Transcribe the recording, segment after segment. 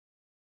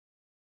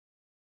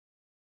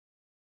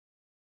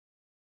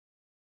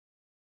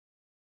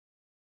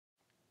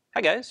Hi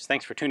guys,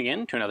 thanks for tuning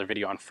in to another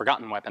video on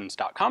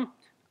ForgottenWeapons.com.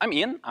 I'm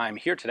Ian. I'm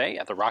here today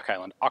at the Rock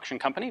Island Auction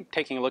Company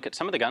taking a look at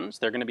some of the guns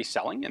they're going to be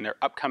selling in their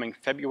upcoming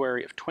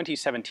February of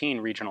 2017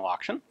 regional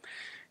auction.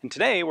 And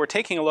today we're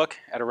taking a look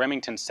at a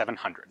Remington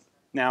 700.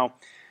 Now,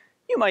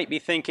 you might be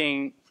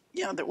thinking,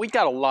 that we've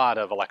got a lot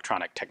of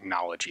electronic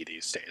technology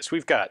these days.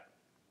 We've got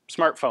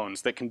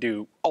smartphones that can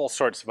do all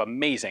sorts of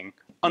amazing,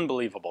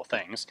 unbelievable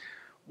things.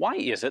 Why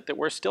is it that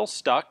we're still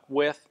stuck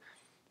with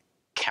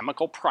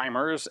chemical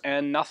primers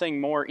and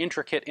nothing more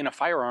intricate in a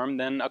firearm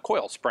than a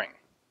coil spring?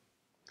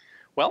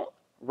 Well,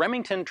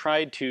 Remington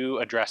tried to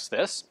address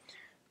this.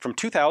 From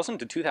 2000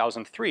 to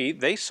 2003,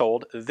 they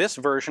sold this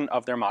version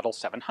of their Model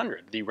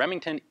 700, the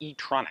Remington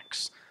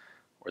EtronX,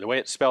 or the way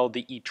it's spelled,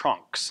 the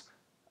EtronX,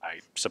 I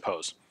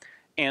suppose.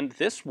 And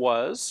this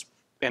was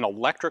an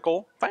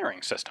electrical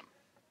firing system,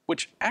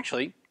 which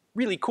actually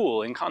really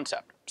cool in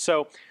concept.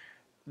 So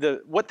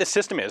what this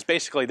system is,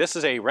 basically this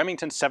is a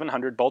Remington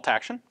 700 bolt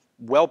action,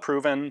 well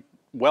proven,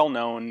 well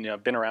known,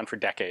 been around for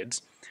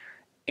decades.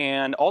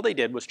 And all they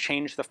did was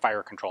change the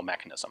fire control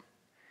mechanism.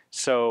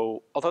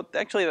 So, although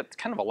actually that's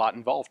kind of a lot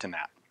involved in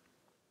that.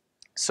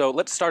 So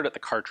let's start at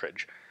the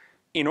cartridge.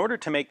 In order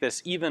to make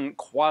this even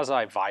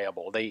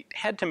quasi-viable, they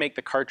had to make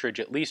the cartridge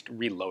at least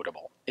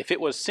reloadable. If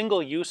it was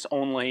single-use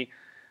only,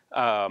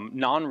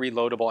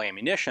 non-reloadable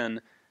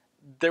ammunition,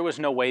 there was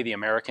no way the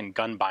American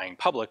gun-buying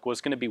public was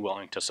going to be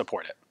willing to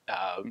support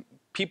it.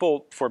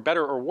 People, for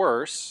better or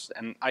worse,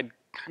 and I'd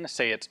kind of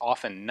say it's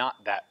often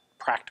not that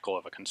practical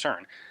of a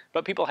concern,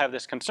 but people have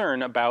this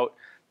concern about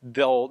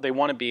they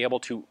want to be able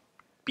to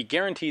be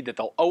guaranteed that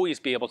they'll always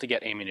be able to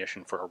get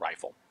ammunition for a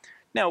rifle.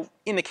 Now,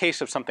 in the case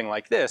of something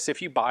like this,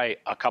 if you buy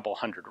a couple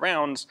hundred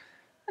rounds,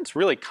 that's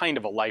really kind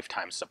of a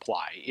lifetime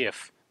supply.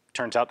 If it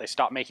turns out they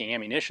stop making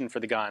ammunition for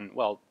the gun,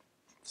 well,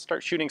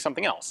 start shooting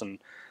something else and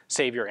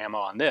save your ammo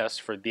on this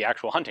for the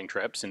actual hunting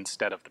trips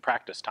instead of the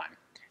practice time.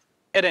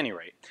 At any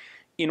rate,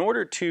 in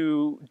order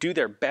to do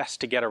their best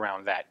to get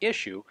around that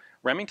issue,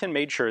 Remington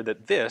made sure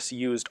that this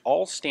used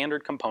all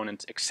standard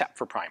components except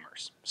for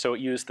primers. So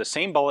it used the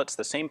same bullets,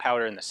 the same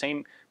powder, and the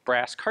same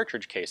brass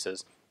cartridge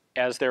cases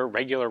as their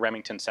regular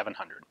Remington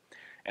 700.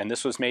 And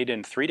this was made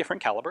in 3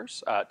 different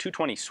calibers,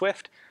 220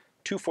 Swift,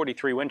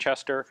 243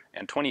 Winchester,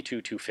 and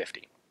 22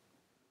 250.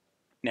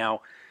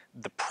 Now,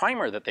 the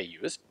primer that they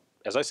used,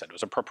 as I said,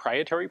 was a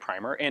proprietary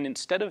primer, and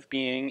instead of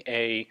being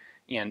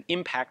an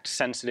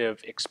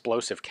impact-sensitive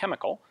explosive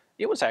chemical,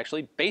 it was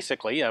actually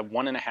basically a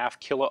 1.5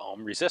 kilo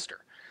ohm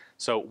resistor.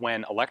 So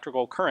when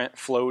electrical current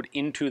flowed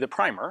into the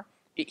primer,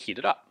 it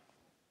heated up.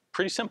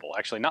 Pretty simple,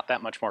 actually, not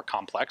that much more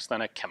complex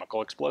than a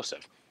chemical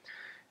explosive.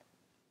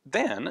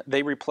 Then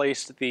they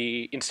replaced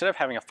instead of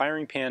having a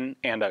firing pin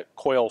and a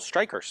coil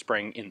striker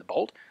spring in the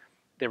bolt,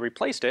 they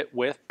replaced it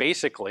with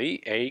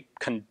basically a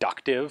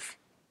conductive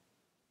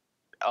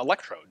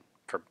electrode,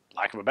 for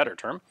lack of a better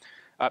term.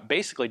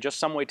 Basically just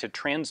some way to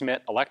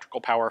transmit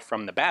electrical power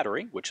from the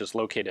battery, which is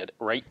located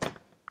right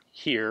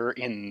here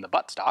in the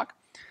buttstock,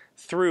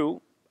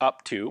 through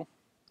up to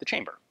the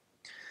chamber.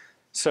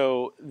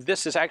 So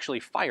this is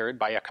actually fired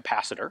by a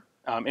capacitor.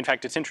 In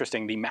fact, it's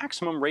interesting, the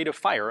maximum rate of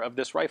fire of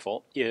this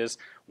rifle is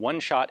 1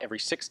 shot every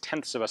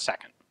 0.6 of a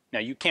second. Now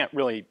you can't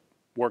really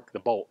work the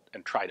bolt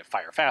and try to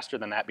fire faster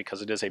than that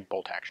because it is a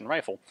bolt action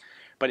rifle,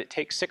 but it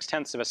takes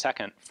 0.6 of a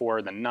second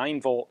for the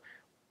 9-volt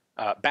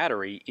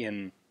battery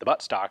in the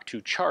buttstock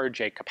to charge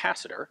a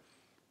capacitor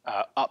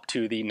up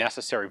to the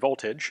necessary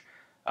voltage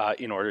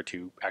in order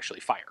to actually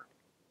fire.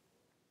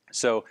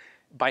 So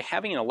by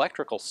having an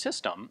electrical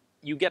system,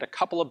 you get a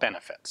couple of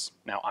benefits.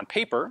 Now on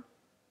paper,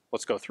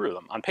 let's go through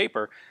them. On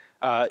paper,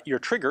 your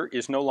trigger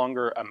is no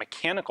longer a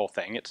mechanical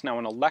thing, it's now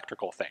an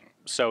electrical thing.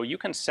 So you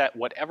can set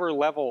whatever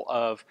level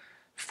of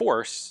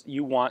force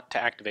you want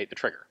to activate the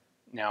trigger.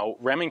 Now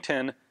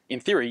Remington, in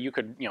theory, you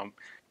could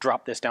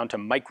drop this down to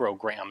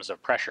micrograms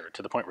of pressure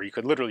to the point where you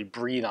could literally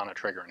breathe on a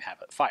trigger and have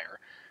it fire.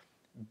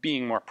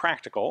 Being more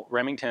practical,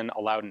 Remington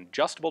allowed an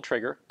adjustable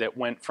trigger that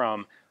went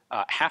from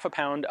 1/2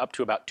 pound up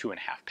to about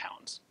 2.5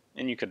 pounds.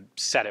 And you could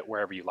set it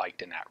wherever you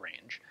liked in that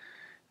range.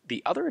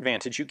 The other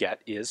advantage you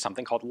get is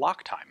something called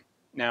lock time.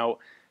 Now,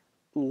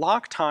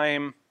 lock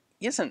time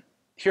isn't,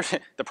 here's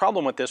the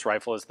problem with this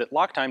rifle is that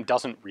lock time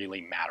doesn't really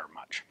matter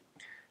much.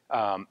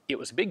 It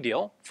was a big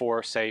deal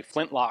for, say,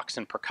 flintlocks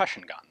and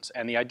percussion guns.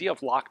 And the idea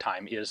of lock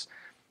time is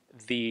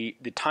the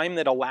time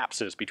that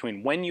elapses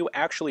between when you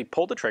actually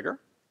pull the trigger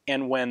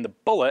and when the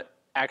bullet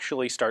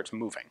actually starts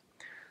moving.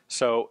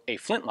 So a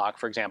flintlock,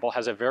 for example,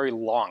 has a very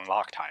long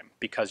lock time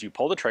because you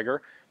pull the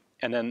trigger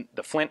and then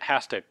the flint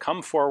has to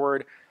come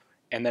forward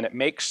and then it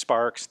makes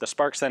sparks. The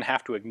sparks then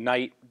have to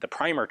ignite the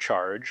primer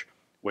charge,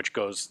 which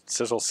goes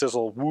sizzle,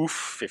 sizzle,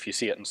 woof, if you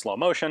see it in slow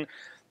motion.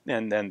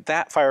 And then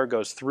that fire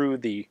goes through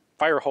the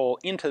fire hole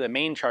into the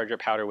main charge of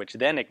powder, which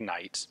then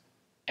ignites,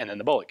 and then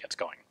the bullet gets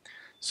going.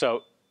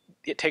 So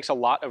it takes a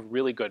lot of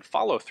really good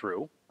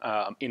follow-through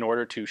in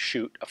order to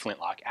shoot a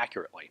flintlock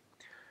accurately.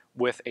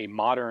 With a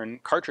modern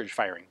cartridge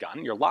firing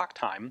gun, your lock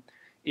time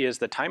is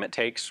the time it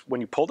takes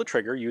when you pull the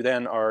trigger.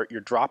 You're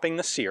dropping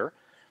the sear,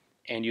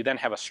 and you then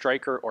have a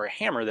striker or a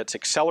hammer that's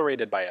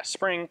accelerated by a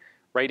spring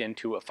right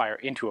into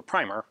a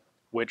primer,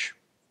 which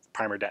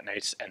primer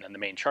detonates and then the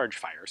main charge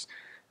fires.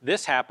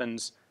 This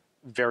happens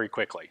very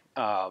quickly,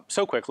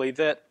 so quickly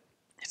that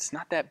it's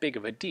not that big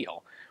of a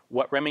deal.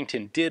 What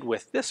Remington did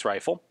with this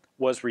rifle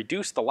was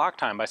reduce the lock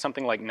time by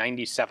something like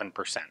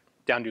 97%,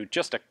 down to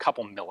just a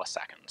couple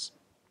milliseconds.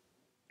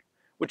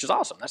 Which is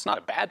awesome. That's not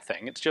a bad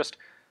thing.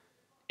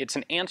 It's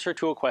an answer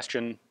to a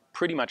question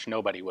pretty much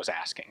nobody was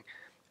asking,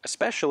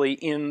 especially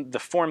in the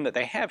form that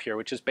they have here,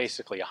 which is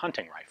basically a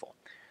hunting rifle.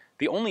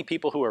 The only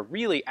people who are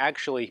really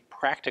actually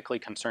practically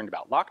concerned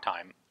about lock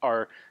time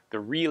are the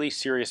really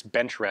serious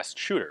bench rest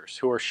shooters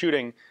who are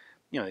shooting,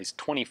 these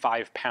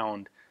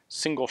 25-pound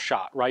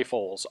single-shot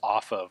rifles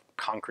off of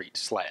concrete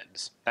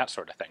sleds, that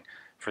sort of thing.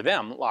 For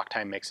them, lock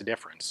time makes a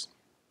difference.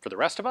 For the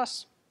rest of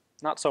us,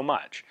 not so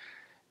much.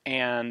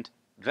 And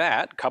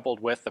that, coupled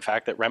with the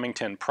fact that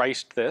Remington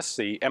priced this,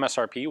 the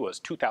MSRP was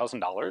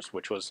 $2,000,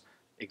 which was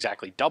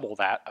exactly double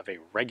that of a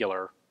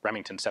regular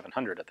Remington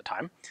 700 at the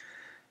time.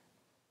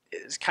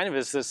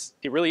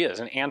 It really is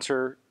an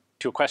answer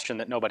to a question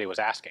that nobody was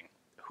asking.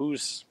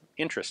 Who's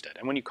interested?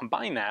 And when you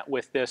combine that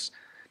with this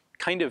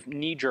kind of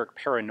knee-jerk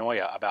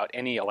paranoia about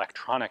any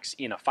electronics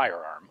in a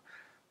firearm,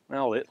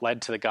 well, it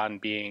led to the gun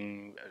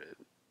being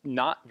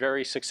not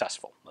very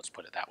successful, let's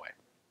put it that way.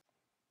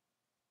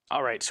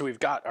 All right, so we've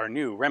got our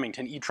new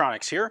Remington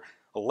EtronX here.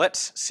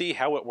 Let's see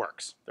how it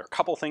works. There are a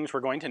couple things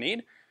we're going to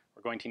need.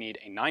 We're going to need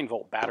a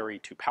 9-volt battery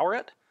to power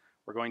it.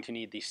 We're going to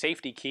need the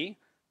safety key.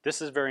 This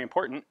is very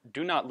important.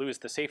 Do not lose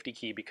the safety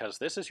key because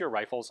this is your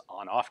rifle's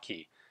on-off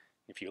key.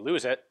 If you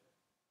lose it,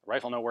 the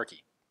rifle no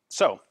worky.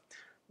 So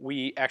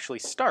we actually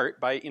start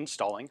by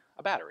installing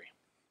a battery.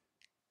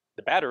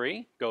 The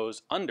battery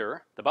goes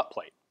under the butt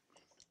plate.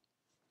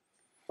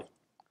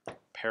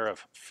 Pair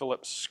of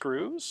Phillips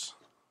screws.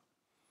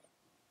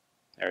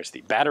 There's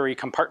the battery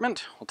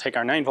compartment. We'll take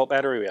our 9-volt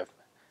battery. We have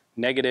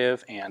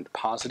negative and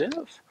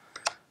positive.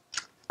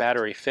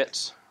 Battery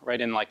fits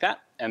right in like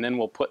that, and then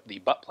we'll put the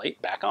butt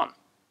plate back on.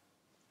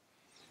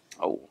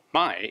 Oh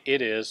my,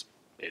 it's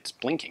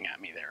blinking at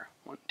me there.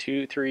 1,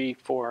 2, 3,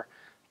 4,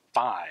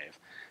 5.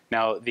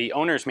 Now the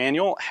owner's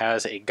manual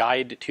has a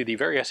guide to the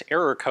various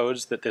error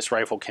codes that this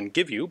rifle can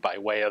give you by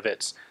way of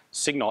its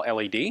signal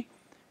LED.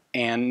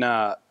 And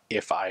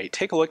if I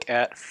take a look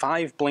at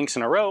 5 blinks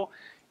in a row,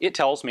 it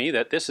tells me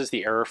that this is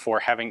the error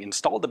for having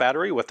installed the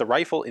battery with the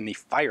rifle in the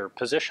fire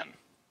position.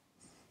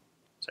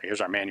 So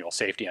here's our manual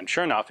safety, and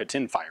sure enough, it's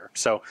in fire.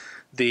 So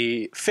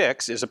the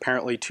fix is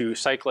apparently to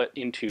cycle it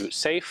into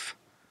safe,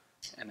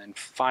 and then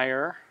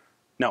fire.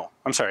 No,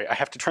 I'm sorry, I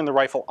have to turn the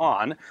rifle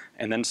on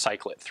and then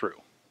cycle it through.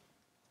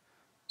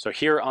 So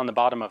here on the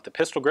bottom of the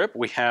pistol grip,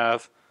 we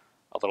have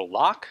a little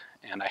lock,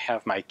 and I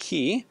have my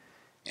key,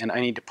 and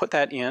I need to put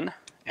that in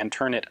and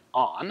turn it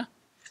on.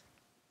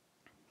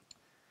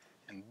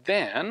 And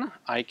then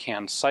I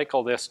can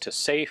cycle this to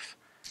safe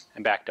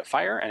and back to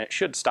fire, and it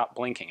should stop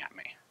blinking at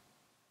me.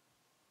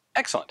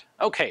 Excellent.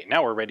 Okay,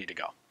 now we're ready to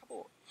go.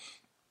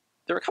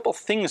 There are a couple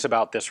things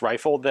about this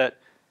rifle that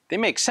they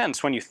make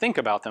sense when you think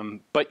about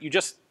them, but you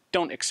just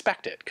don't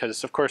expect it,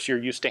 because of course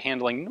you're used to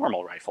handling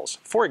normal rifles.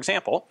 For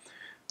example,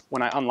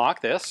 when I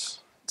unlock this,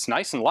 it's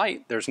nice and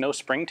light, there's no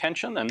spring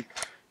tension, and in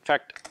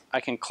fact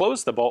I can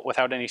close the bolt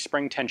without any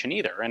spring tension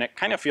either, and it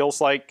kind of feels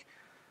like,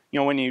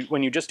 when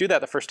you just do that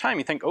the first time,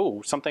 you think,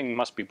 oh, something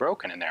must be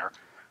broken in there,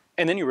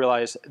 and then you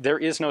realize there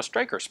is no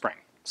striker spring.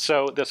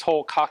 So this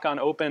whole cock on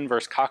open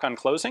versus cock on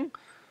closing,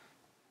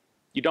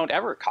 you don't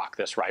ever cock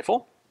this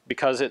rifle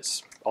because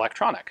it's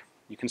electronic.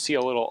 You can see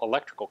a little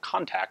electrical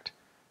contact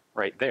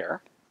right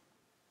there.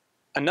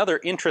 Another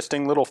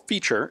interesting little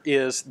feature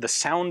is the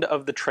sound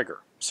of the trigger.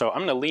 So I'm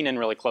going to lean in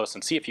really close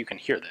and see if you can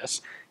hear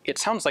this. It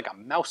sounds like a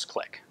mouse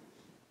click.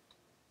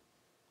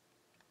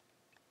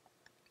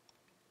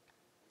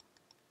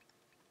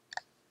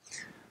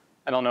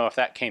 I don't know if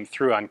that came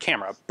through on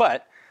camera,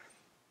 but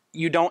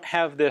you don't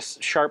have this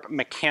sharp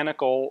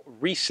mechanical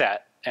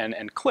reset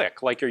and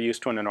click like you're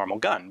used to in a normal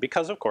gun,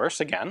 because of course,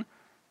 again,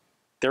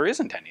 there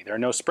isn't any. There are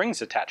no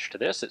springs attached to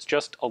this. It's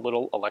just a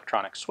little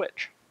electronic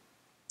switch.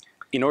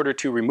 In order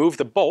to remove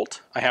the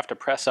bolt, I have to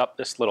press up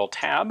this little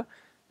tab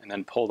and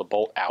then pull the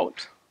bolt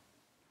out.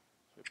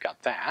 We've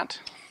got that.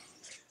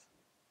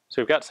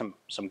 So we've got some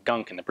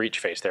gunk in the breech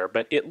face there,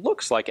 but it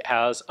looks like it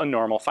has a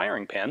normal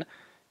firing pin.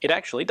 It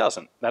actually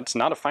doesn't. That's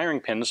not a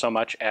firing pin so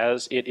much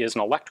as it is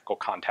an electrical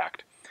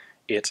contact.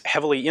 It's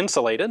heavily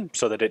insulated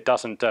so that it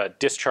doesn't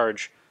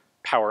discharge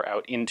power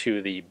out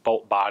into the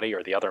bolt body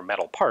or the other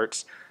metal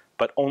parts,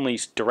 but only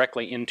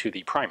directly into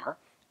the primer.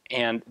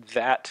 And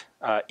that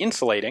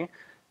insulating,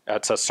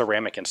 it's a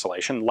ceramic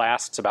insulation,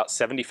 lasts about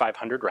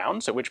 7,500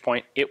 rounds, at which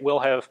point it will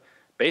have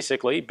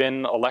basically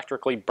been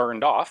electrically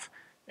burned off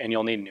and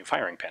you'll need a new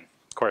firing pin.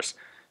 Of course,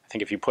 I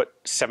think if you put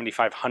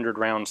 7,500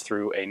 rounds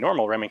through a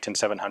normal Remington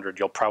 700,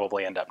 you'll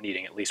probably end up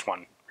needing at least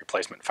one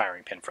replacement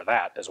firing pin for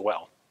that as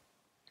well.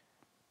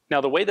 Now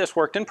the way this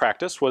worked in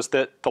practice was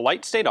that the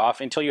light stayed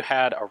off until you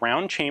had a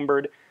round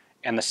chambered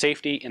and the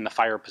safety in the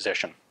fire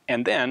position.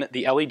 And then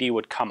the LED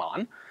would come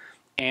on,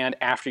 and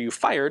after you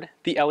fired,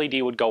 the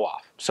LED would go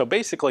off. So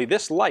basically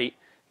this light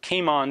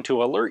came on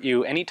to alert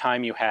you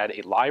anytime you had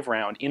a live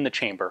round in the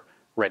chamber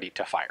ready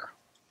to fire.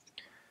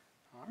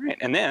 All right,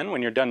 and then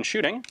when you're done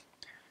shooting,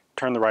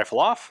 turn the rifle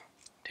off,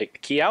 take the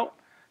key out.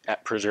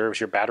 That preserves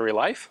your battery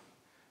life,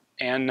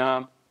 and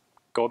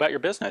go about your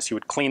business. You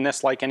would clean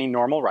this like any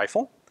normal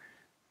rifle.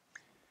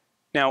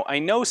 Now, I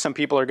know some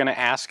people are going to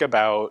ask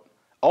about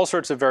all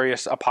sorts of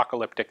various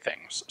apocalyptic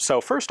things. So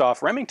first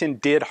off, Remington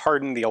did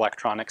harden the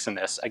electronics in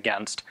this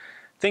against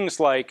things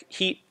like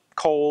heat,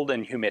 cold,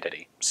 and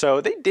humidity.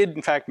 So they did,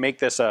 in fact, make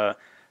this a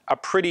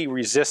pretty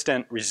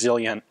resistant,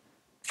 resilient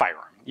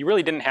firearm. You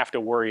really didn't have to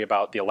worry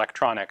about the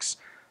electronics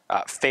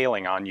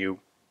failing on you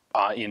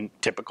in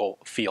typical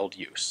field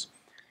use.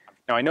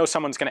 Now, I know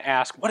someone's going to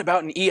ask, what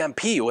about an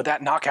EMP? Would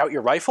that knock out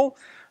your rifle?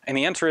 And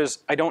the answer is,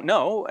 I don't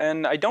know,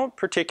 and I don't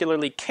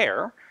particularly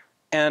care.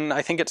 And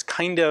I think it's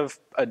kind of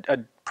a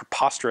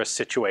preposterous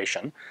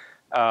situation.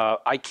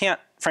 I can't,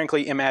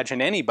 frankly,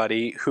 imagine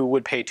anybody who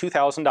would pay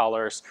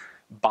 $2,000,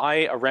 buy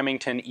a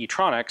Remington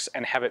EtronX,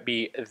 and have it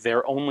be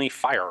their only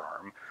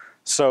firearm.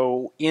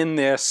 So in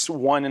this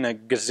 1 in a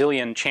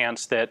gazillion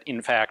chance that,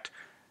 in fact,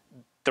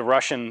 the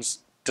Russians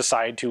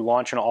decide to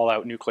launch an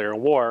all-out nuclear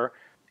war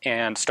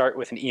and start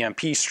with an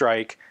EMP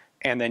strike,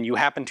 and then you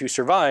happen to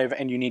survive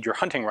and you need your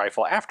hunting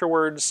rifle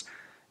afterwards,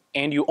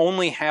 and you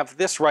only have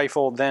this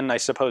rifle, then I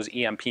suppose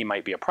EMP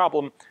might be a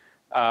problem.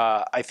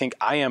 I think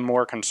I am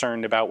more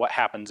concerned about what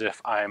happens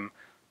if I'm,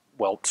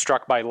 well,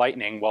 struck by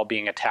lightning while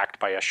being attacked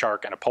by a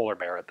shark and a polar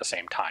bear at the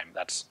same time.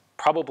 That's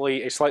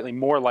probably a slightly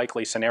more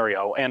likely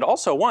scenario, and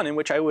also one in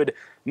which I would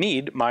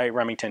need my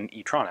Remington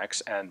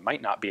EtronX and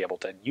might not be able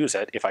to use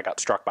it if I got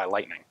struck by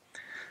lightning.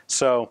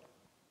 So,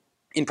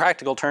 in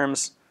practical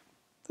terms,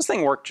 this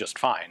thing worked just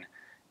fine.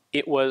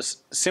 It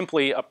was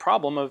simply a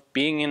problem of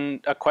being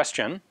in a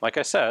question, like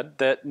I said,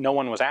 that no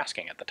one was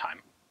asking at the time.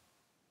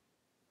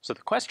 So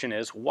the question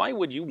is, why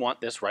would you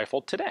want this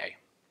rifle today?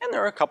 And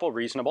there are a couple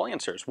reasonable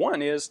answers.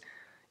 One is,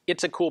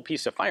 it's a cool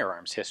piece of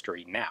firearms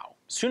history now.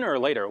 Sooner or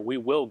later, we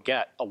will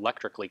get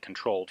electrically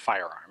controlled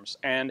firearms,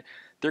 and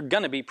they're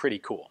gonna be pretty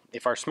cool.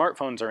 If our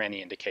smartphones are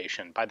any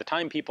indication, by the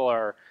time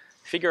people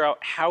figure out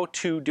how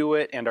to do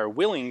it and are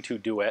willing to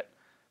do it,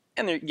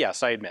 and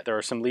yes, I admit, there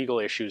are some legal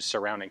issues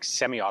surrounding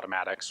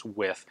semi-automatics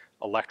with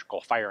electrical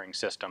firing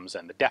systems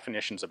and the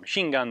definitions of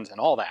machine guns and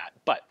all that,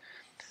 but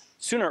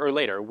sooner or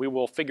later, we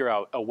will figure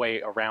out a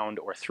way around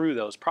or through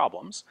those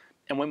problems,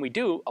 and when we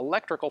do,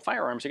 electrical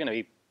firearms are going to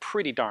be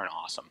pretty darn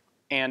awesome.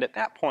 And at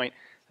that point,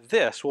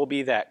 this will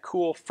be that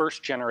cool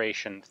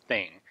first-generation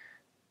thing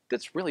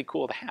that's really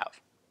cool to have.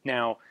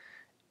 Now,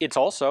 it's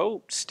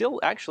also still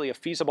actually a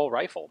feasible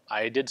rifle.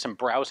 I did some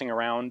browsing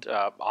around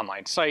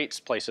online sites,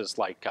 places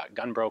like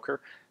Gunbroker,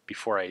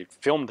 before I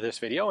filmed this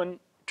video, and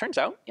it turns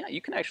out, yeah, you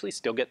can actually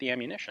still get the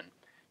ammunition.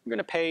 You're going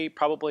to pay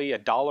probably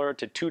 $1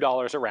 to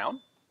 $2 a round,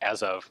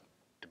 as of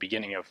the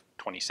beginning of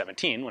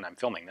 2017 when I'm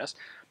filming this.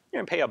 You're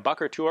going to pay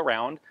 $1 or $2 a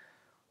round,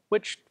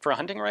 which for a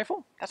hunting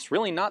rifle, that's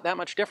really not that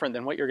much different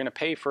than what you're going to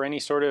pay for any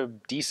sort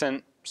of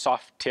decent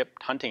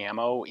soft-tipped hunting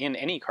ammo in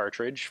any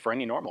cartridge for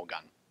any normal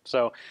gun.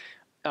 So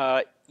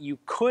you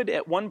could,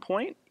 at one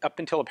point, up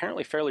until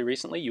apparently fairly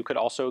recently, you could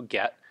also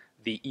get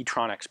the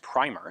EtronX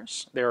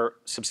primers. They're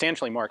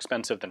substantially more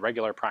expensive than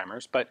regular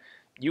primers, but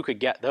you could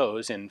get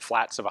those in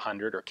flats of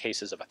 100 or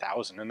cases of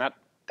 1,000, and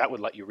that would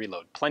let you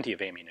reload plenty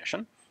of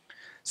ammunition.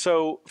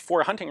 So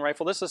for a hunting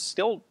rifle, this is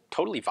still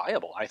totally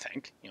viable, I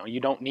think. You know, you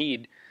don't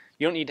need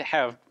to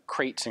have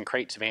crates and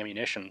crates of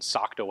ammunition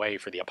socked away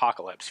for the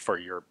apocalypse for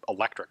your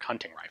electric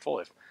hunting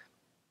rifle.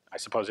 I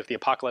suppose if the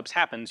apocalypse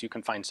happens, you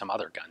can find some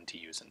other gun to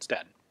use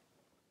instead.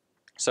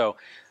 So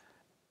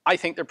I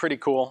think they're pretty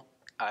cool.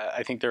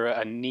 I think they're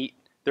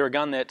a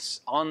gun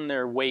that's on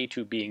their way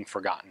to being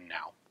forgotten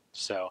now.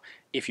 So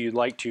if you'd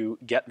like to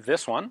get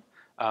this one,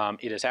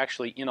 it is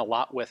actually in a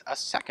lot with a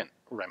second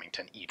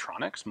Remington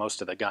EtronX.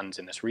 Most of the guns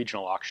in this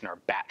regional auction are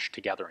batched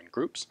together in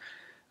groups.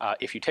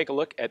 If you take a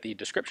look at the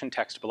description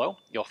text below,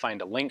 you'll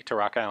find a link to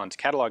Rock Island's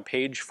catalog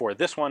page for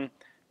this one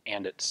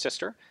and its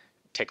sister.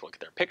 Take a look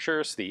at their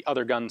pictures, the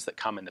other guns that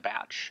come in the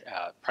batch,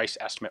 price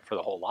estimate for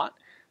the whole lot.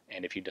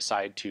 And if you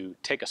decide to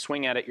take a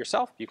swing at it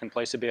yourself, you can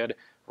place a bid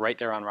right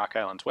there on Rock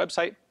Island's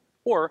website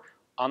or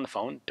on the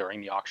phone during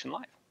the auction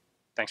live.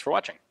 Thanks for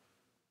watching.